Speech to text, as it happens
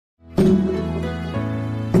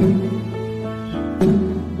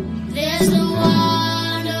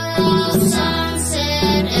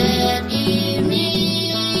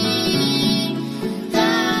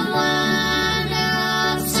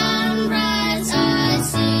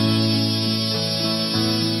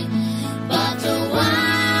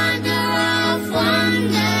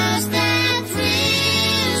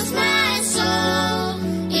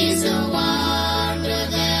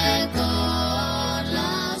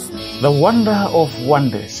The wonder of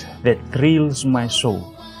wonders that thrills my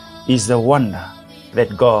soul is the wonder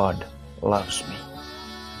that God loves me.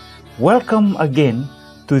 Welcome again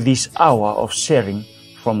to this hour of sharing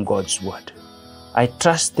from God's Word. I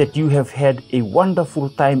trust that you have had a wonderful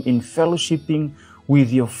time in fellowshipping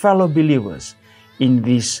with your fellow believers in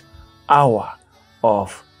this hour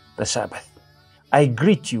of the Sabbath. I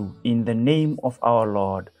greet you in the name of our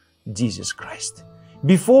Lord Jesus Christ.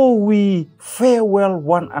 Before we farewell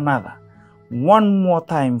one another, one more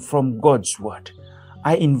time from God's Word,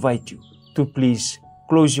 I invite you to please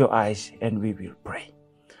close your eyes and we will pray.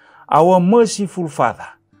 Our merciful Father,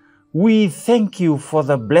 we thank you for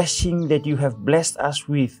the blessing that you have blessed us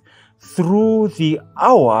with through the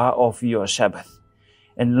hour of your Sabbath.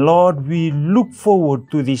 And Lord, we look forward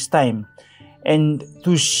to this time and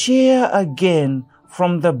to share again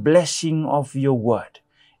from the blessing of your word.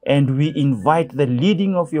 And we invite the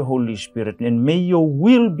leading of your Holy Spirit, and may your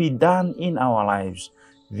will be done in our lives.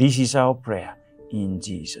 This is our prayer in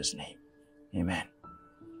Jesus' name. Amen.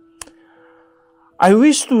 I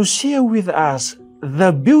wish to share with us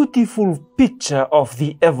the beautiful picture of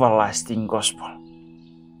the everlasting gospel.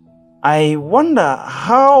 I wonder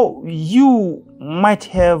how you might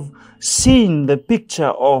have seen the picture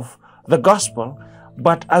of the gospel,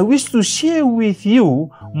 but I wish to share with you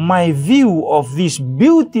my view of this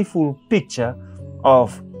beautiful picture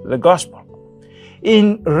of the gospel.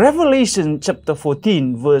 In Revelation chapter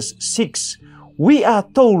 14, verse 6, we are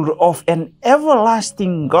told of an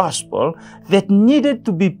everlasting gospel that needed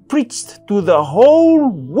to be preached to the whole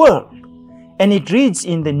world. And it reads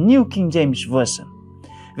in the New King James Version,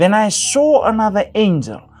 "Then I saw another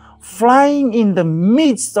angel flying in the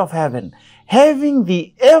midst of heaven, having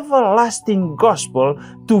the everlasting gospel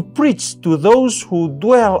to preach to those who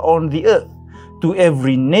dwell on the earth, to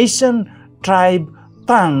every nation, tribe,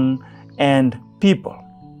 tongue, and people."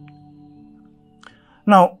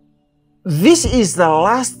 Now, this is the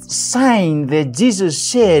last sign that Jesus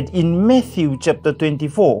shared in Matthew chapter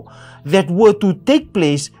 24 that were to take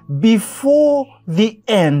place before the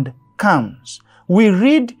end comes. We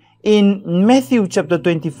read in Matthew chapter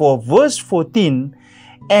 24 verse 14,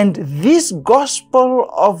 "And this gospel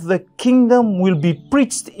of the kingdom will be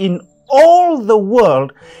preached in all the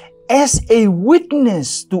world as a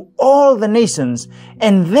witness to all the nations,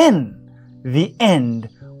 and then the end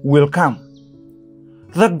will come."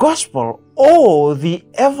 The gospel, or the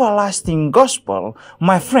everlasting gospel,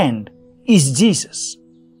 my friend, is Jesus.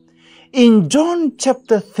 In John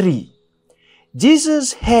chapter 3,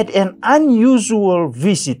 Jesus had an unusual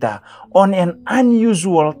visitor on an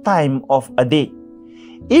unusual time of a day.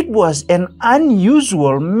 It was an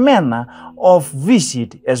unusual manner of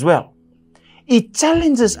visit as well. It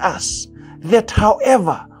challenges us that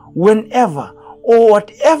however, whenever, or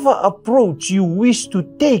whatever approach you wish to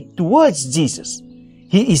take towards Jesus,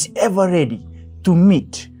 He is ever ready to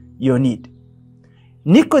meet your need.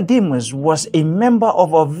 Nicodemus was a member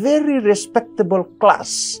of a very respectable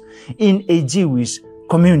class in a Jewish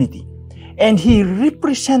community, and he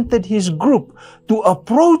represented his group to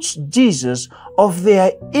approach Jesus of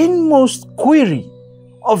their inmost query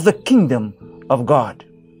of the kingdom of God.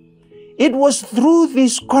 It was through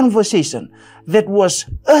this conversation that was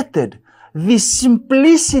uttered the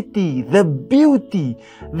simplicity, the beauty,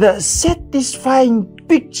 the satisfying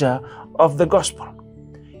picture of the gospel.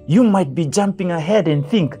 You might be jumping ahead and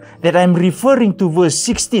think that I'm referring to verse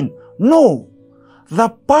 16. No, the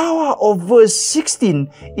power of verse 16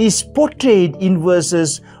 is portrayed in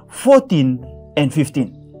verses 14 and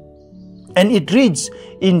 15. And it reads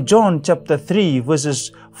in John chapter 3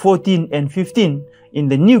 verses 14 and 15 in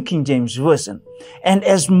the New King James Version, "And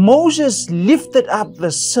as Moses lifted up the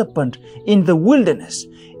serpent in the wilderness,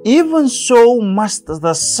 even so must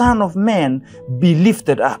the Son of Man be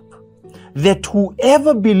lifted up, that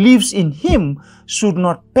whoever believes in him should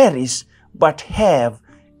not perish, but have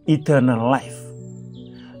eternal life."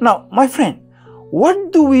 Now, my friend,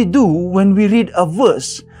 what do we do when we read a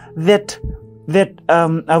verse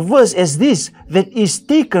a verse as this that is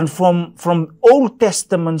taken from Old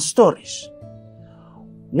Testament stories?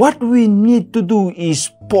 What we need to do is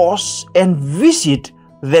pause and visit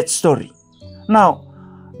that story. Now,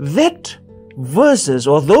 those verses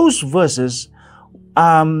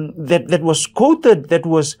that was quoted, that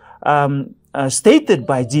was stated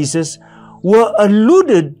by Jesus, were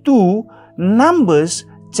alluded to Numbers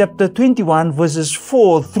chapter 21 verses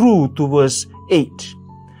 4 through to verse 8.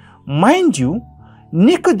 Mind you,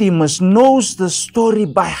 Nicodemus knows the story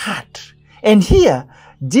by heart. And here,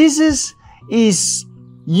 Jesus is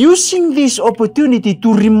using this opportunity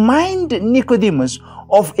to remind Nicodemus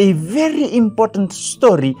of a very important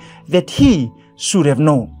story that he should have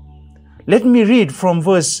known. Let me read from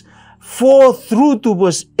verse 4 through to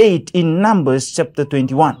verse 8 in Numbers chapter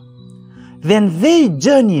 21. Then they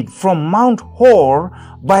journeyed from Mount Hor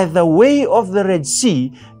by the way of the Red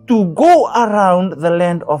Sea to go around the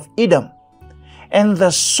land of Edom. And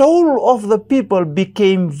the soul of the people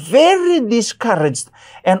became very discouraged,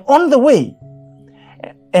 and on the way,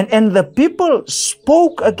 and the people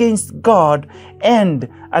spoke against God and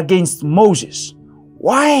against Moses.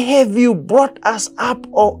 Why have you brought us up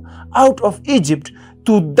out of Egypt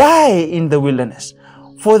to die in the wilderness?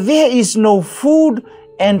 For there is no food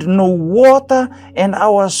and no water, and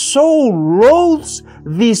our soul loathes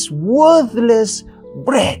this worthless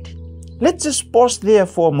bread. Let's just pause there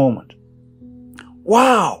for a moment.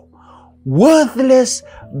 Wow, worthless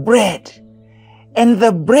bread. And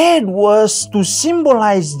the bread was to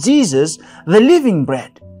symbolize Jesus, the living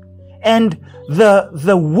bread, and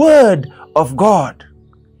the Word of God.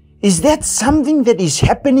 Is that something that is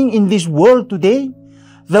happening in this world today?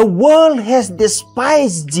 The world has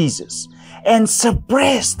despised Jesus and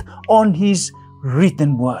suppressed on His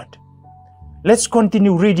written word. Let's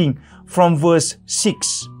continue reading from verse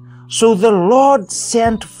 6. So the Lord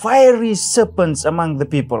sent fiery serpents among the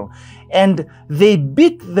people, and they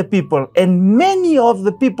bit the people, and many of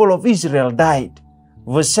the people of Israel died.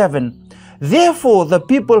 Verse 7. Therefore the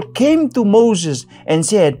people came to Moses and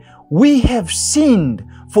said, We have sinned,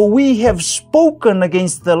 for we have spoken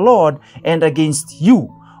against the Lord and against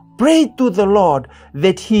you. Pray to the Lord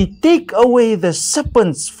that He take away the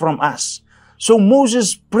serpents from us. So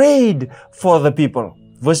Moses prayed for the people.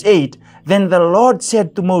 Verse 8. Then the Lord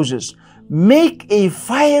said to Moses, Make a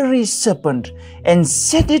fiery serpent and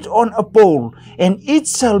set it on a pole, and it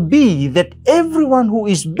shall be that everyone who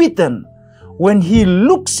is bitten, when he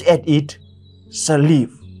looks at it, shall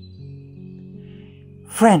live.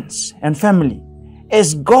 Friends and family,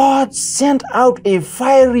 as God sent out a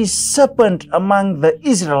fiery serpent among the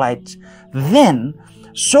Israelites, then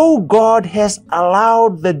so God has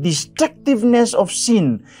allowed the destructiveness of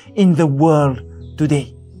sin in the world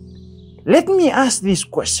today. Let me ask this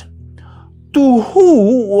question. To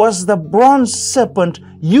who was the bronze serpent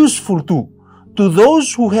useful to? To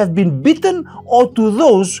those who have been bitten, or to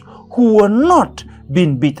those who were not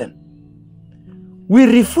been bitten? We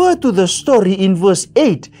refer to the story in verse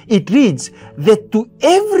 8. It reads that to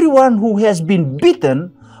everyone who has been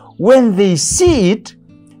bitten, when they see it,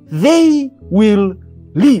 they will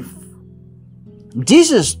live.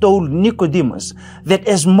 Jesus told Nicodemus that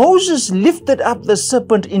as Moses lifted up the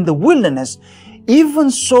serpent in the wilderness,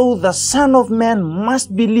 even so the Son of Man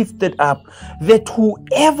must be lifted up, that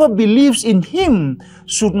whoever believes in Him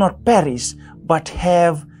should not perish, but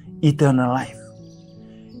have eternal life.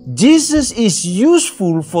 Jesus is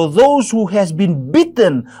useful for those who has been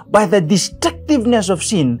bitten by the destructiveness of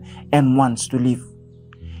sin and wants to live.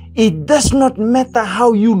 It does not matter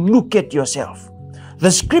how you look at yourself. The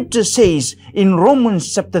scripture says in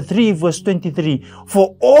Romans chapter 3 verse 23,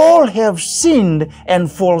 For all have sinned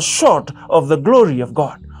and fall short of the glory of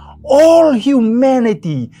God. All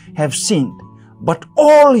humanity have sinned, but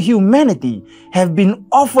all humanity have been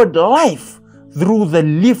offered life through the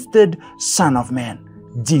lifted Son of Man,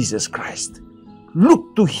 Jesus Christ.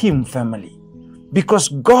 Look to Him, family. Because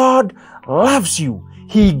God loves you,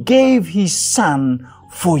 He gave His Son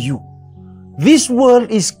for you. This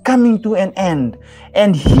world is coming to an end,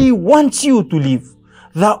 and He wants you to live.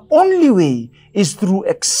 The only way is through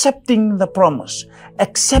accepting the promise,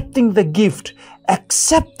 accepting the gift,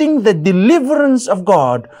 accepting the deliverance of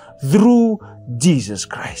God through Jesus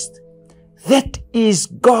Christ. That is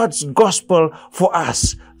God's gospel for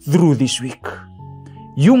us through this week.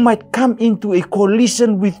 You might come into a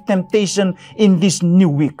collision with temptation in this new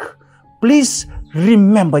week. Please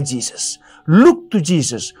remember Jesus. Look to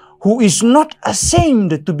Jesus, who is not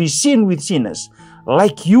ashamed to be seen with sinners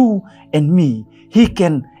like you and me. He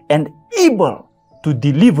can and able to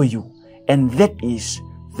deliver you. And that is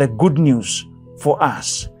the good news for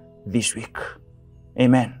us this week.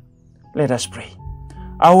 Amen. Let us pray.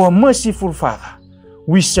 Our merciful Father,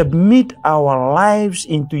 we submit our lives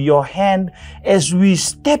into your hand as we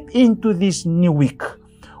step into this new week.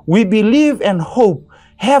 We believe and hope,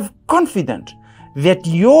 have confidence that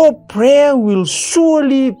your prayer will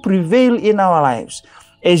surely prevail in our lives.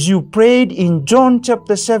 As you prayed in John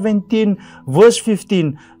chapter 17, verse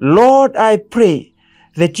 15, Lord, I pray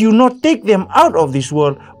that you not take them out of this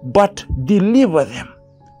world, but deliver them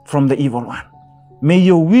from the evil one. May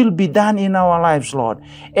your will be done in our lives, Lord,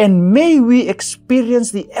 and may we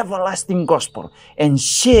experience the everlasting gospel and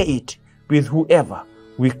share it with whoever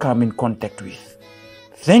we come in contact with.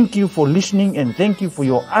 Thank you for listening, and thank you for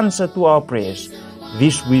your answer to our prayers.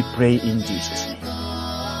 This we pray in Jesus' name.